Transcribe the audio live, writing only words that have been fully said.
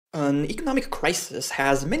An economic crisis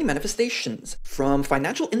has many manifestations, from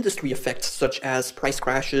financial industry effects such as price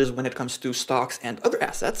crashes when it comes to stocks and other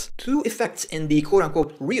assets, to effects in the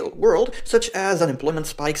quote-unquote real world such as unemployment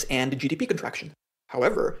spikes and GDP contraction.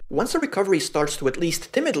 However, once a recovery starts to at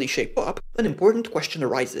least timidly shape up, an important question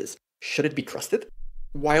arises. Should it be trusted?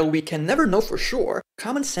 While we can never know for sure,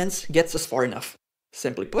 common sense gets us far enough.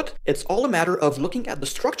 Simply put, it's all a matter of looking at the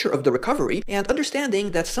structure of the recovery and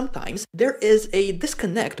understanding that sometimes there is a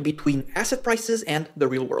disconnect between asset prices and the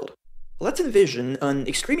real world. Let's envision an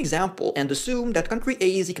extreme example and assume that country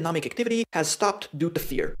A's economic activity has stopped due to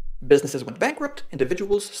fear. Businesses went bankrupt,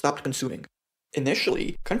 individuals stopped consuming.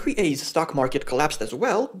 Initially, country A's stock market collapsed as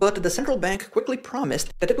well, but the central bank quickly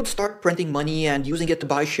promised that it would start printing money and using it to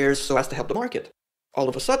buy shares so as to help the market. All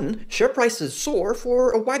of a sudden, share prices soar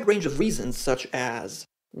for a wide range of reasons such as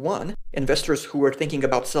 1. Investors who were thinking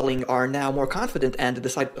about selling are now more confident and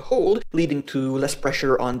decide to hold, leading to less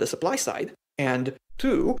pressure on the supply side. And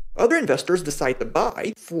 2. Other investors decide to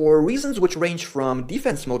buy for reasons which range from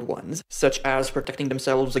defense mode ones, such as protecting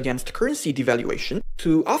themselves against currency devaluation,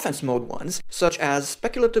 to offense mode ones, such as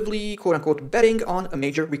speculatively quote-unquote betting on a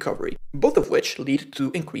major recovery, both of which lead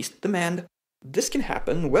to increased demand. This can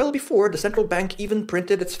happen well before the central bank even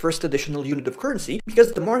printed its first additional unit of currency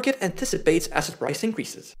because the market anticipates asset price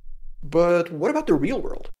increases. But what about the real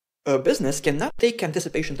world? A business cannot take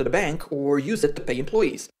anticipation to the bank or use it to pay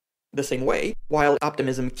employees. The same way, while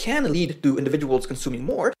optimism can lead to individuals consuming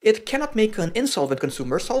more, it cannot make an insolvent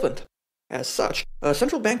consumer solvent. As such, a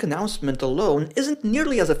central bank announcement alone isn't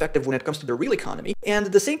nearly as effective when it comes to the real economy, and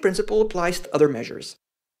the same principle applies to other measures.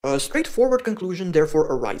 A straightforward conclusion therefore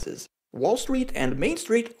arises. Wall Street and Main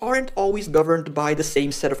Street aren't always governed by the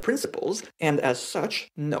same set of principles, and as such,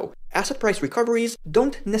 no, asset price recoveries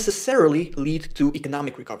don't necessarily lead to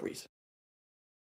economic recoveries.